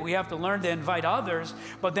the pit, we have to learn to invite others,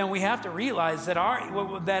 but then we have to realize that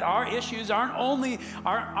our issues aren't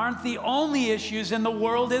the only issues in the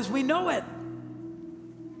world as we know it.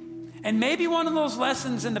 And maybe one of those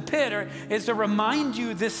lessons in the pit is to remind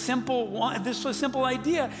you this simple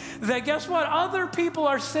idea that guess what? Other people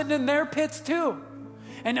are sitting in their pits too.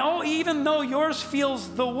 And even though yours feels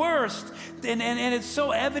the worst, and it's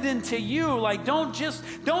so evident to you, like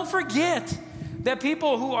don't forget that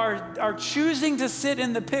people who are choosing to sit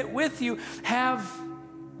in the pit with you have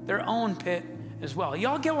their own pit as well.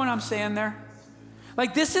 Y'all get what I'm saying there?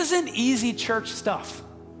 Like this isn't easy church stuff.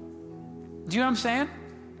 Do you know what I'm saying?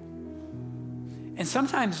 And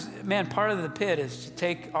sometimes, man, part of the pit is to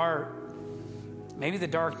take maybe the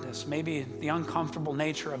darkness, maybe the uncomfortable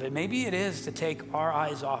nature of it. Maybe it is to take our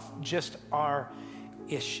eyes off just our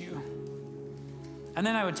issue. And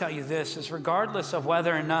then I would tell you this, is regardless of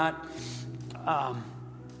whether or not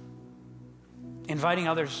inviting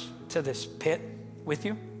others to this pit with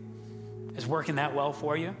you is working that well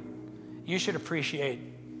for you, you should appreciate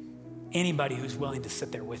anybody who's willing to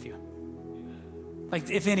sit there with you. Like,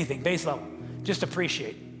 if anything, base level, just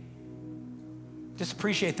appreciate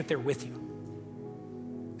that they're with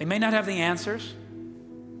you. They may not have the answers.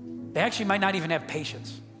 They actually might not even have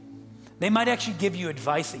patience. They might actually give you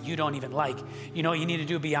advice that you don't even like. You know what you need to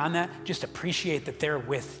do beyond that? Just appreciate that they're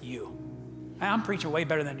with you. I'm preaching way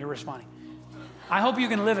better than you're responding. I hope you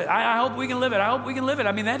can live it. I hope we can live it. I hope we can live it.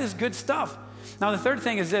 I mean, that is good stuff. Now, the third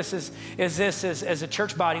thing is as a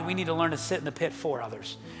church body, we need to learn to sit in the pit for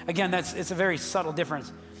others. Again, it's a very subtle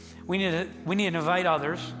difference. We need to invite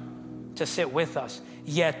others to sit with us,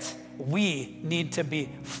 yet we need to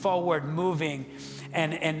be forward moving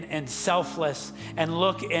and selfless and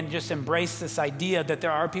look and just embrace this idea that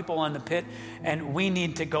there are people in the pit and we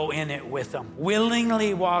need to go in it with them.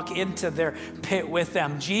 Willingly walk into their pit with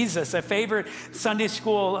them. Jesus, a favorite Sunday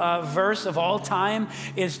school verse of all time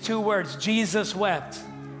is 2 words, Jesus wept.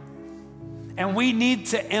 And we need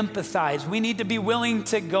to empathize. We need to be willing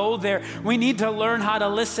to go there. We need to learn how to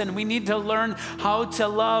listen. We need to learn how to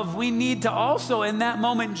love. We need to also, in that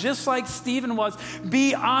moment, just like Stephen was,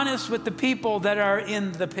 be honest with the people that are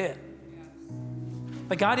in the pit.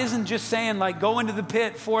 Like God isn't just saying like go into the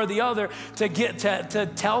pit for the other to get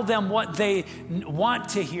to tell them what they want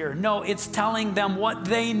to hear. No, it's telling them what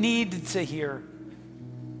they need to hear.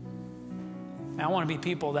 And I want to be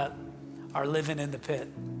people that are living in the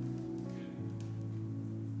pit.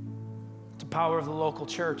 It's the power of the local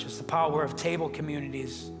church. It's the power of table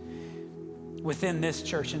communities within this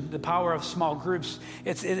church and the power of small groups.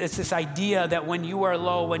 It's this idea that when you are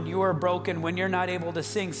low, when you are broken, when you're not able to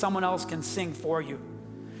sing, someone else can sing for you.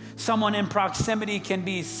 Someone in proximity can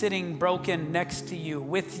be sitting broken next to you,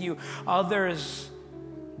 with you. Others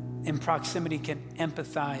in proximity can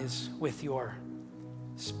empathize with your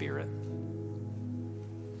spirit.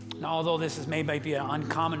 Now, although this is maybe be an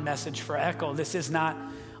uncommon message for Echo, this is not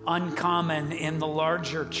uncommon in the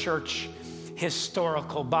larger church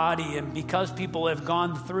historical body. And because people have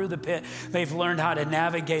gone through the pit, they've learned how to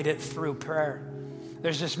navigate it through prayer.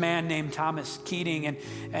 There's this man named Thomas Keating,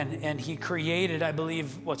 and he created, I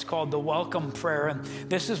believe, what's called the welcome prayer. And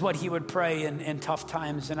this is what he would pray in tough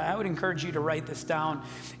times. And I would encourage you to write this down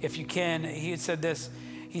if you can. He had said this.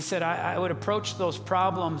 He said, I would approach those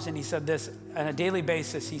problems, and he said this, on a daily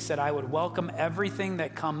basis, he said, I would welcome everything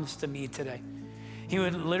that comes to me today. He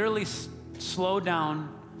would literally slow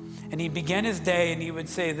down, and he'd begin his day, and he would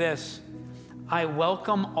say this, I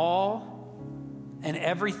welcome all and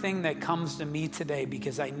everything that comes to me today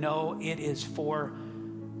because I know it is for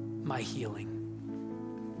my healing.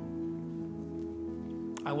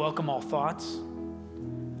 I welcome all thoughts.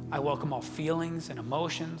 I welcome all feelings and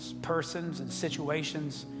emotions, persons and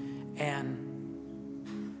situations and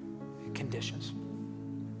conditions.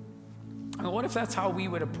 I mean, what if that's how we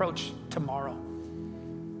would approach tomorrow?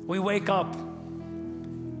 We wake up.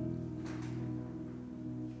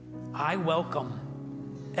 I welcome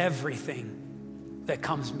everything that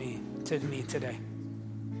comes to me today.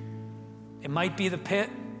 It might be the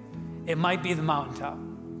pit. It might be the mountaintop.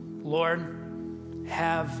 Lord,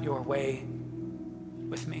 have your way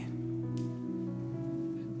with me.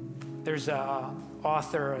 There's an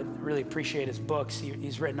author, I really appreciate his books.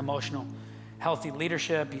 He's written Emotional Healthy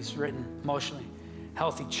Leadership. He's written Emotionally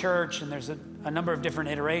Healthy Church. And there's a number of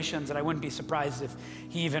different iterations, and I wouldn't be surprised if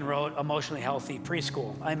he even wrote Emotionally Healthy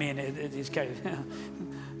Preschool. I mean, it's kind of,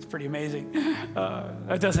 it's pretty amazing.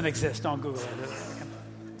 It doesn't exist. Don't Google it.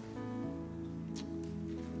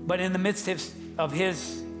 But in the midst of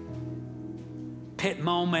his pit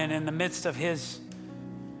moment, in the midst of his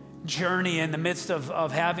journey, in the midst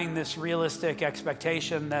of having this realistic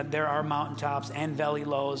expectation that there are mountaintops and valley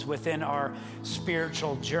lows within our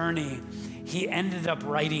spiritual journey, he ended up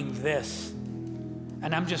writing this.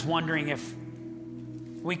 And I'm just wondering if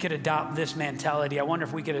we could adopt this mentality. I wonder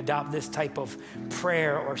if we could adopt this type of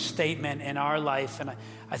prayer or statement in our life. And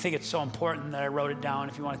I think it's so important that I wrote it down.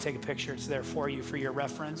 If you want to take a picture, it's there for you for your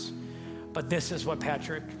reference. But this is what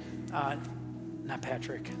Peter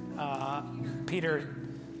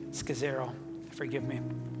Scazzero, forgive me.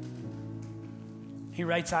 He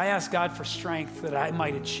writes, I ask God for strength that I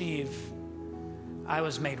might achieve. I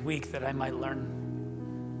was made weak that I might learn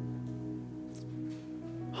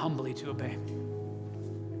humbly to obey.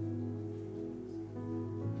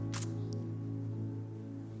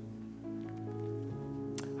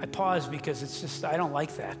 I pause because it's just, I don't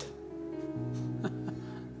like that.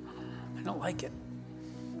 I don't like it.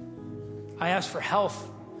 I ask for health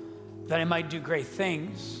that I might do great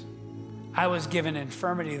things. I was given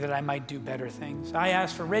infirmity that I might do better things. I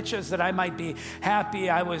asked for riches that I might be happy.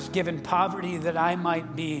 I was given poverty that I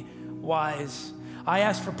might be wise. I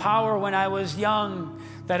asked for power when I was young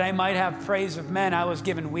that I might have praise of men. I was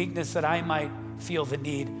given weakness that I might feel the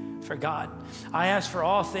need for God. I asked for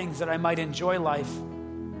all things that I might enjoy life.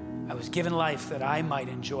 I was given life that I might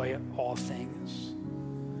enjoy all things.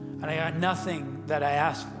 And I got nothing that I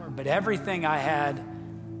asked for, but everything I had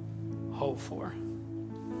hope for.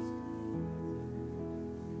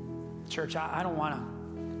 Church, I don't want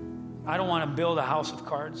to build a house of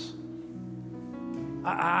cards.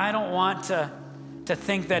 I don't want to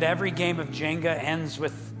think that every game of Jenga ends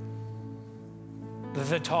with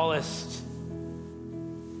the tallest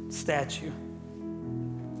statue.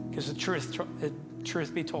 Because the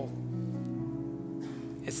truth be told,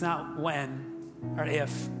 it's not when or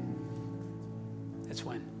if, it's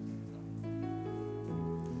when.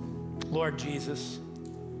 Lord Jesus,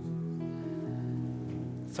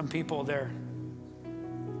 some people,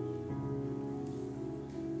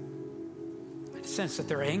 I sense that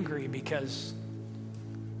they're angry because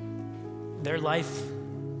their life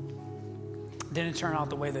didn't turn out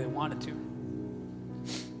the way they wanted to.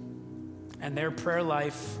 And their prayer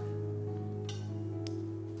life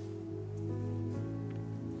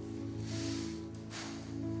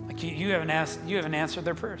You haven't answered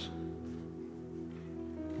their prayers.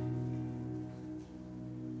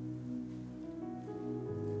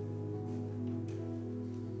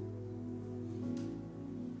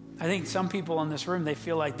 I think some people in this room, they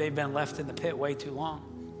feel like they've been left in the pit way too long.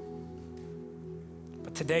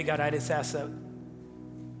 But today, God, I just ask that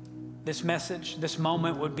this message, this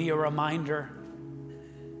moment would be a reminder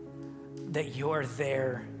that you're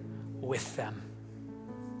there with them.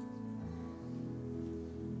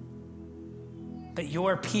 That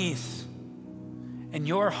your peace and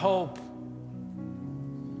your hope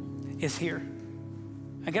is here.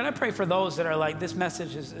 Again, I pray for those that are like, this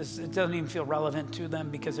message it doesn't even feel relevant to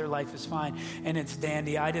them because their life is fine and it's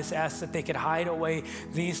dandy. I just ask that they could hide away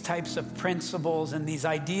these types of principles and these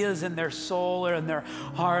ideas in their soul or in their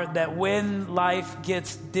heart, that when life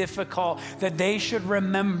gets difficult, that they should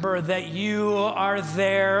remember that you are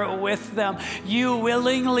there with them. You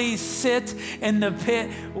willingly sit in the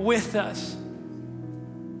pit with us.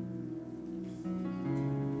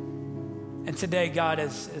 And today, God,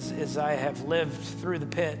 as I have lived through the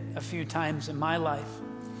pit a few times in my life,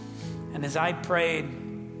 and as I prayed,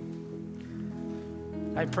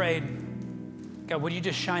 God, would you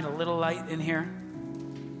just shine a little light in here?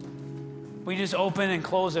 Would you just open and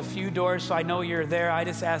close a few doors so I know you're there? I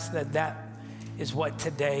just ask that is what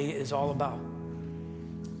today is all about.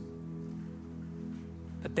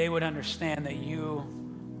 That they would understand that you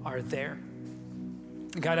are there.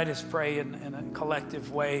 God, I just pray in a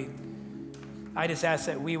collective way. I just ask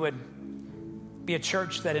that we would be a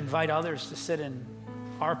church that invite others to sit in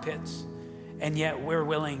our pits, and yet we're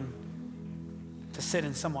willing to sit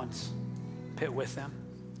in someone's pit with them,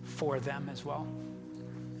 for them as well.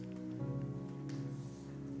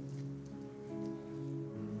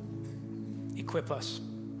 Equip us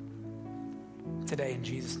today in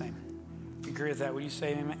Jesus' name. If you agree with that, would you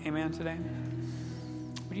say amen today?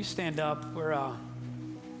 Would you stand up? We're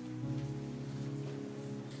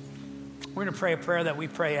going to pray a prayer that we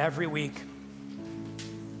pray every week.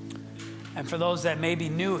 And for those that may be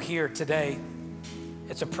new here today,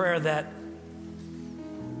 it's a prayer that,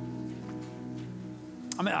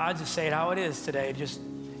 I'll just say it how it is today.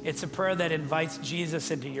 It's a prayer that invites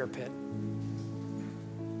Jesus into your pit.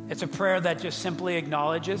 It's a prayer that just simply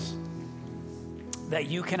acknowledges that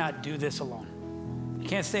you cannot do this alone. You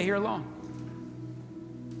can't stay here alone.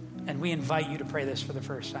 And we invite you to pray this for the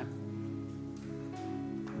first time.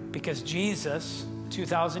 Because Jesus,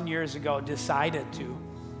 2,000 years ago,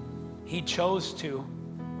 he chose to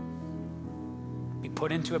be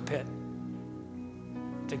put into a pit,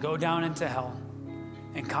 to go down into hell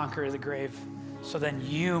and conquer the grave, so then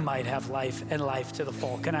you might have life and life to the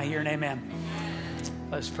full. Can I hear an amen?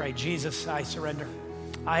 Let's pray. Jesus, I surrender.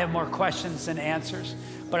 I have more questions than answers,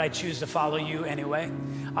 but I choose to follow you anyway.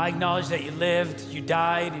 I acknowledge that you lived, you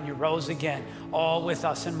died, and you rose again, all with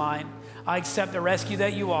us in mind. I accept the rescue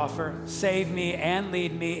that you offer. Save me and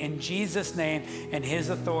lead me in Jesus' name and his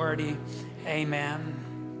authority. Amen.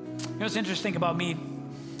 You know what's interesting about me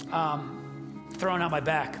throwing out my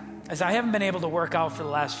back is I haven't been able to work out for the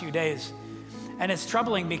last few days. And it's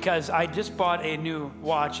troubling because I just bought a new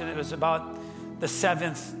watch, and it was about the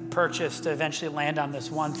 7th purchase to eventually land on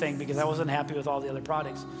this one thing because I wasn't happy with all the other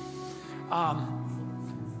products.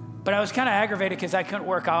 But I was kind of aggravated because I couldn't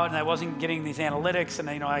work out and I wasn't getting these analytics, and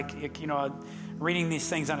reading these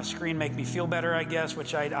things on a screen make me feel better, I guess,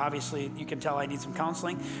 which you can tell I need some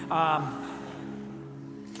counseling. But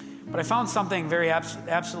I found something very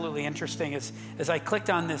absolutely interesting as I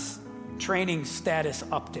clicked on this training status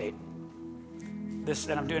update.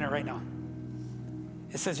 And I'm doing it right now.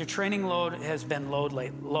 It says your training load has been low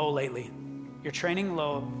lately. Your training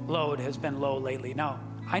load has been low lately. Now,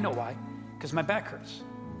 I know why, because my back hurts.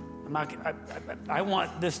 I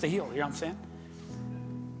want this to heal, you know what I'm saying?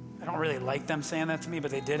 I don't really like them saying that to me,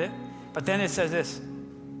 but they did it. But then it says this,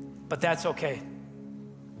 but that's okay.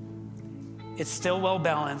 It's still well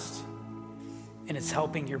balanced, and it's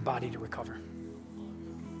helping your body to recover.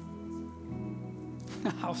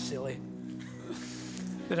 How silly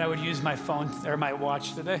that I would use my phone or my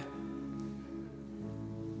watch today.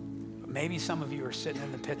 But maybe some of you are sitting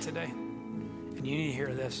in the pit today, and you need to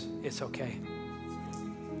hear this. It's okay.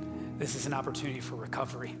 This is an opportunity for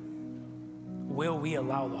recovery. Will we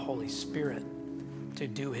allow the Holy Spirit to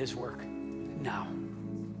do his work now?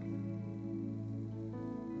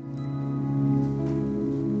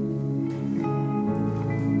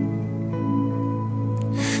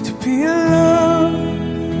 To be loved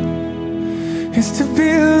is to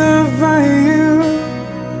be loved by you.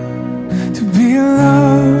 To be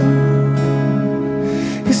loved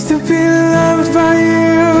is to be loved by you.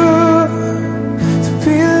 To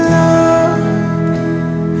be loved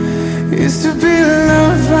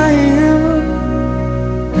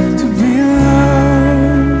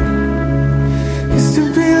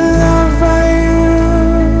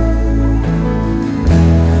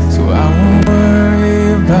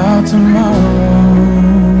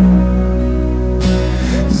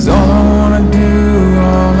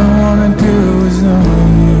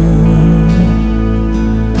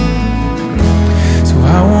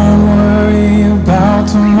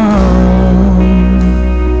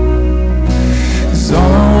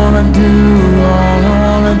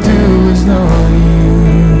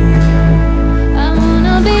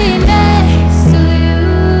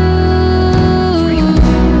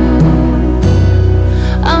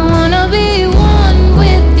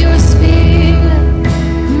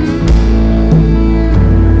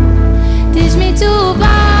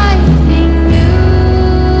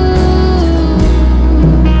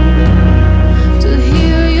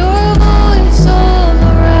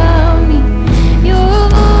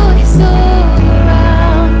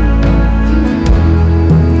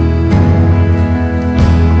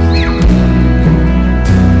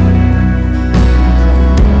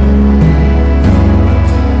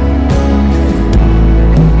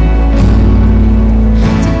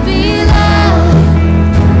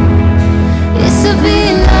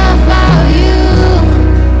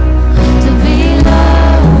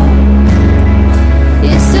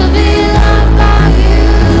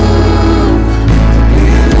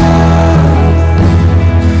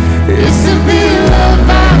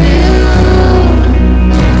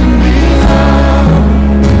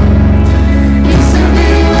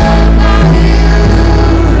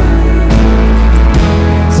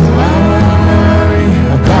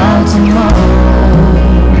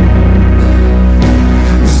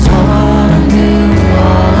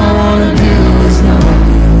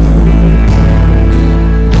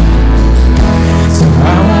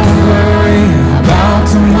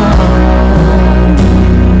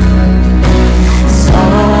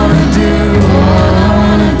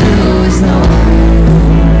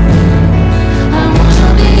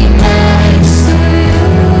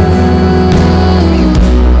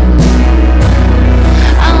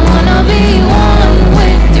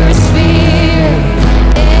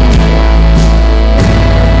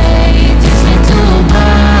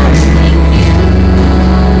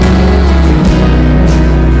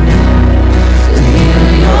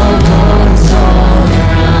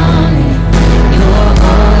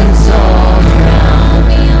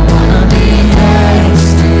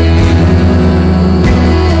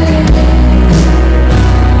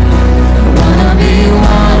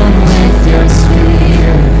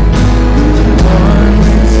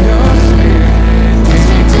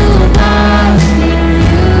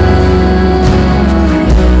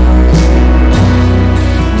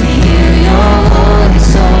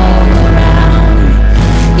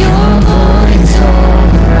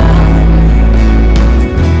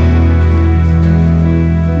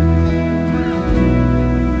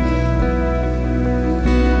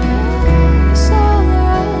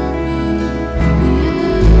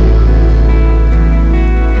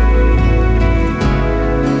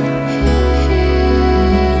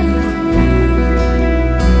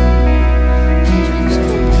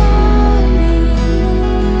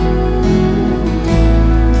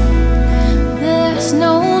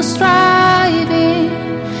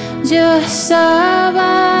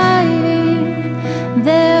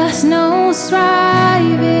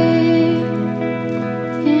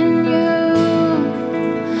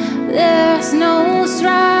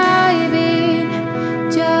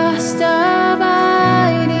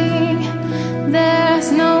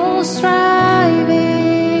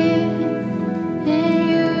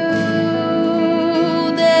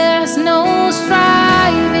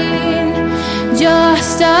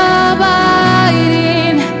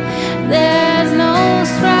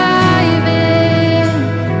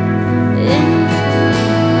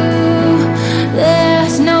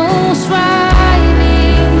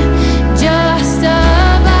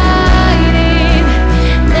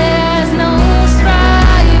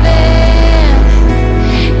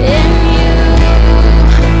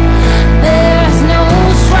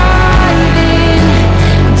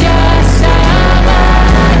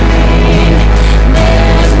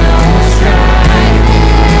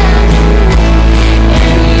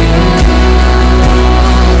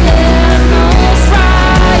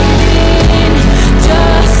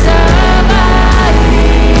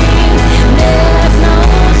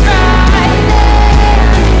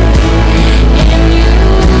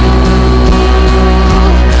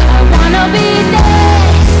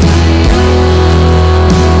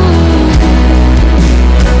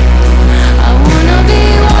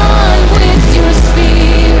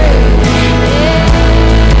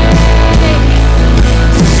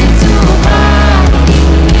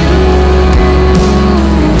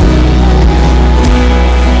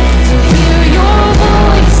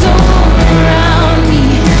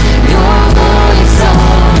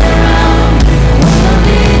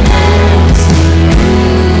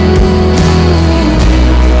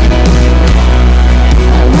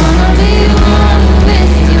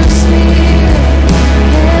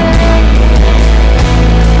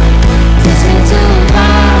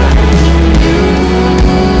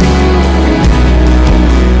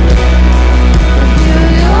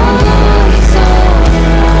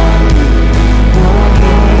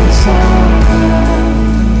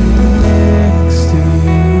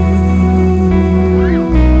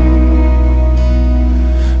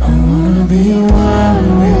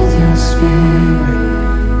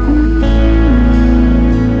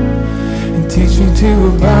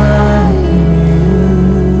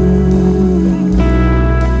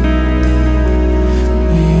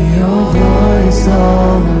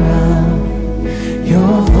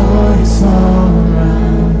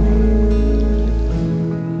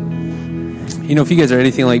You know, if you guys are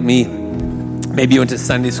anything like me, maybe you went to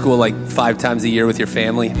Sunday school like 5 times a year with your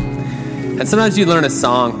family, and sometimes you learn a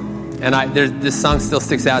song, and this song still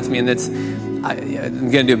sticks out to me, and I'm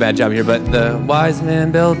going to do a bad job here, but the wise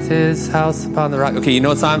man built his house upon the rock. Okay, you know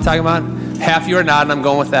what song I'm talking about? Half you are not, and I'm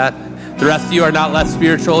going with that. The rest of you are not less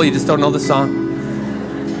spiritual, you just don't know the song.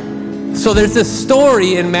 So there's this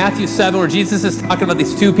story in Matthew 7 where Jesus is talking about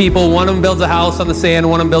these 2 people. One of them builds a house on the sand,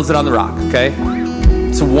 one of them builds it on the rock, okay?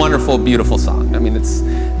 It's a wonderful, beautiful song. I mean, it's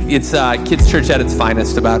kids' church at its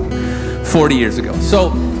finest about 40 years ago. So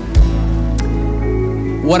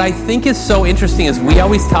what I think is so interesting is we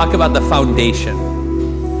always talk about the foundation.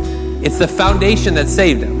 It's the foundation that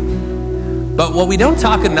saved him. But what we don't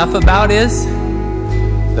talk enough about is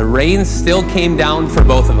the rain still came down for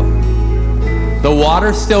both of them. The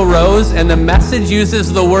water still rose, and the message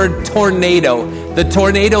uses the word tornado. The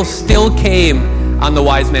tornado still came on the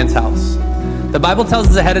wise man's house. The Bible tells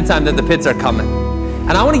us ahead of time that the pits are coming.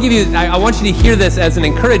 And I want you to hear this as an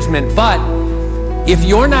encouragement, but if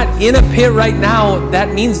you're not in a pit right now,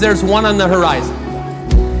 that means there's one on the horizon.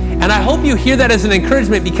 And I hope you hear that as an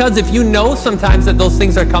encouragement, because if you know sometimes that those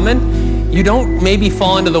things are coming, you don't maybe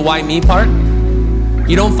fall into the why me part.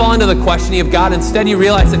 You don't fall into the questioning of God. Instead, you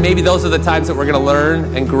realize that maybe those are the times that we're going to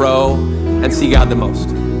learn and grow and see God the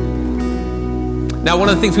most. Now, one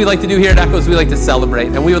of the things we like to do here at Echo is we like to celebrate.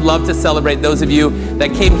 And we would love to celebrate those of you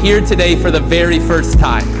that came here today for the very first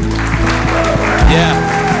time. Yeah.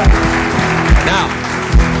 Now,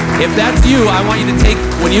 if that's you, I want you to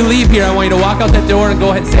when you leave here, I want you to walk out that door and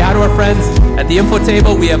go ahead and say hi to our friends at the info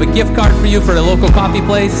table. We have a gift card for you for a local coffee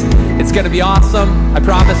place. It's going to be awesome. I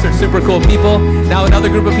promise they're super cool people. Now, another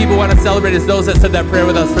group of people want to celebrate is those that said that prayer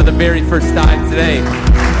with us for the very first time today.